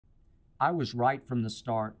I was right from the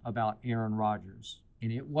start about Aaron Rodgers,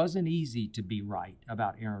 and it wasn't easy to be right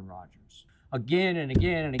about Aaron Rodgers. Again and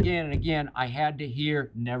again and again and again, I had to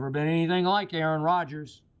hear, never been anything like Aaron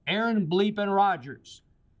Rodgers. Aaron bleeping Rodgers,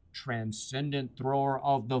 transcendent thrower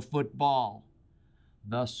of the football.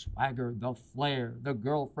 The swagger, the flair, the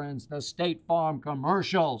girlfriends, the State Farm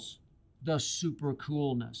commercials, the super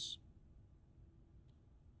coolness.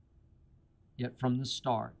 Yet from the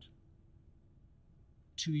start,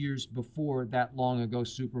 2 years before that long ago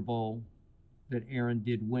Super Bowl that Aaron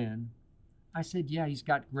did win, I said, yeah, he's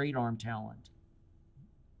got great arm talent,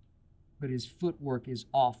 but his footwork is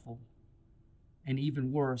awful. And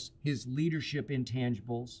even worse, his leadership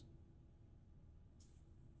intangibles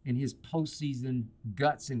and his postseason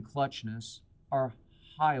guts and clutchness are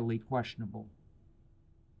highly questionable.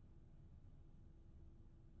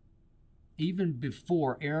 Even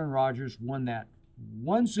before Aaron Rodgers won that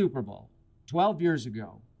one Super Bowl 12 years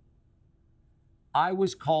ago, I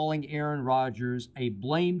was calling Aaron Rodgers a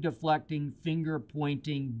blame-deflecting,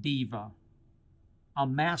 finger-pointing diva, a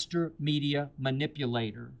master media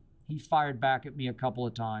manipulator. He fired back at me a couple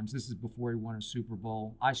of times. This is before he won a Super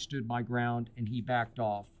Bowl. I stood my ground, and he backed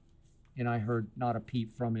off, and I heard not a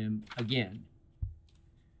peep from him again.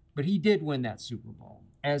 But he did win that Super Bowl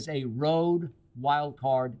as a road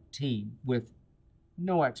wildcard team with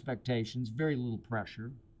no expectations, very little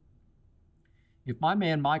pressure. If my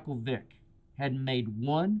man Michael Vick hadn't made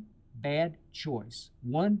one bad choice,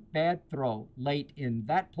 one bad throw late in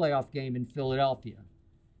that playoff game in Philadelphia,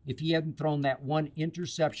 if he hadn't thrown that one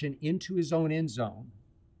interception into his own end zone,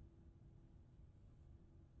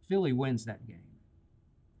 Philly wins that game.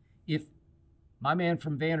 If my man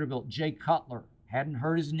from Vanderbilt, Jay Cutler, hadn't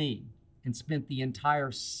hurt his knee and spent the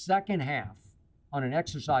entire second half on an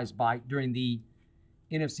exercise bike during the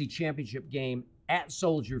NFC Championship game at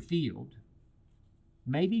Soldier Field,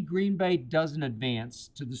 maybe Green Bay doesn't advance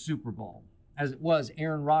to the Super Bowl. As it was,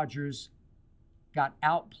 Aaron Rodgers got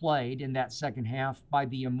outplayed in that second half by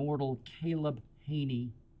the immortal Caleb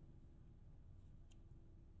Haney.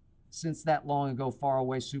 Since that long ago,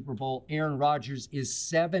 faraway Super Bowl, Aaron Rodgers is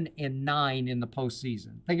 7-9 in the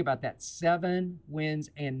postseason. Think about that, 7 wins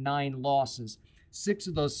and 9 losses. 6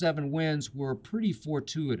 of those 7 wins were pretty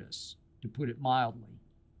fortuitous, to put it mildly.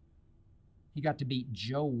 He got to beat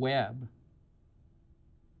Joe Webb,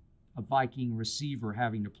 a Viking receiver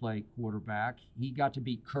having to play quarterback. He got to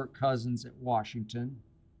beat Kirk Cousins at Washington.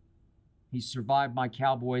 He survived my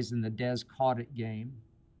Cowboys in the Dez Cauditt game.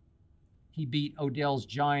 He beat Odell's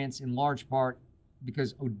Giants in large part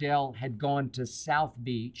because Odell had gone to South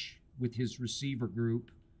Beach with his receiver group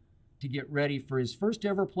to get ready for his first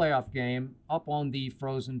ever playoff game up on the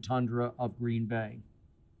frozen tundra of Green Bay.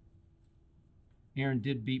 Aaron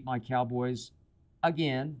did beat my Cowboys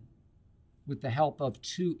again with the help of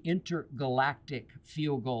 2 intergalactic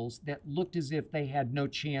field goals that looked as if they had no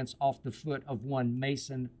chance off the foot of one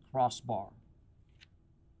Mason crossbar.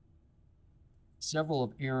 Several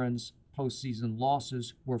of Aaron's postseason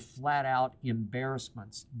losses were flat-out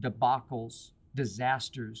embarrassments, debacles,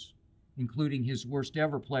 disasters, including his worst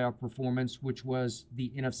ever playoff performance, which was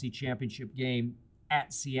the NFC Championship game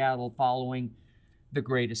at Seattle following the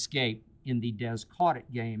Great Escape in the Dez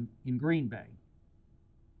Cauditt game in Green Bay.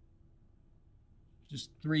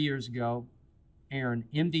 Just 3 years ago, Aaron,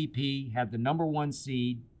 MVP, had the #1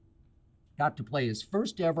 seed, got to play his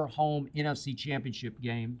first ever home NFC Championship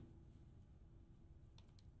game,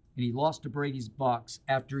 and he lost to Brady's Bucks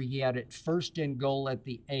after he had it 1st and goal at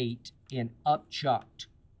the 8 and upchucked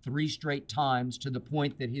 3 straight times to the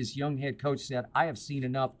point that his young head coach said, I have seen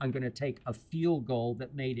enough. I'm going to take a field goal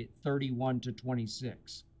that made it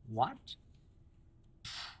 31-26. What?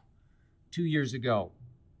 2 years ago,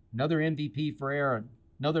 another MVP for Aaron,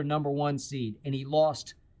 another #1 seed, and he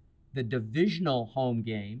lost the divisional home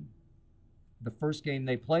game, the first game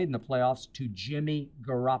they played in the playoffs, to Jimmy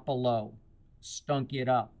Garoppolo. Stunk it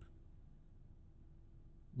up.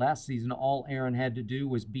 Last season, all Aaron had to do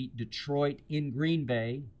was beat Detroit in Green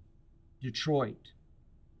Bay. Detroit,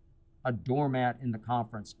 a doormat in the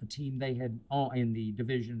conference, a team they had in the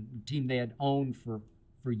division, a team they had owned for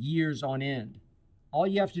years on end. All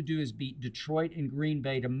you have to do is beat Detroit and Green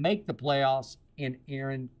Bay to make the playoffs, and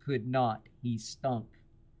Aaron could not. He stunk.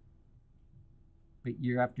 But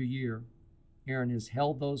year after year, Aaron has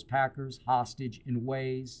held those Packers hostage in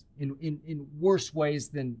ways, in worse ways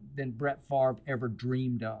than Brett Favre ever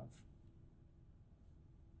dreamed of.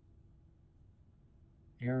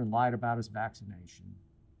 Aaron lied about his vaccination.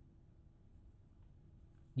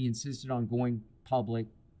 He insisted on going public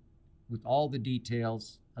with all the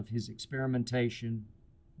details of his experimentation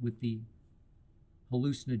with the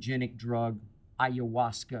hallucinogenic drug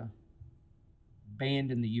ayahuasca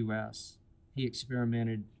banned in the U.S. He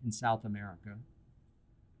experimented in South America.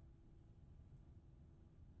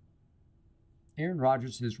 Aaron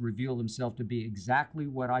Rodgers has revealed himself to be exactly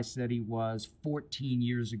what I said he was 14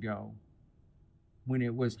 years ago when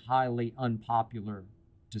it was highly unpopular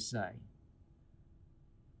to say.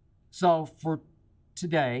 So for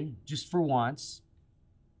today, just for once,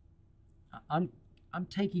 I'm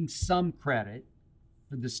taking some credit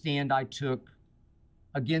for the stand I took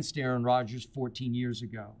against Aaron Rodgers 14 years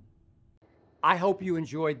ago. I hope you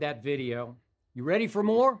enjoyed that video. You ready for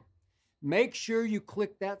more? Make sure you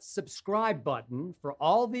click that subscribe button for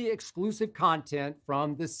all the exclusive content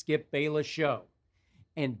from the Skip Bayless Show.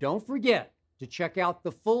 And don't forget to check out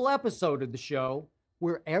the full episode of the show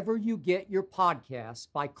wherever you get your podcasts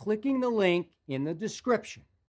by clicking the link in the description.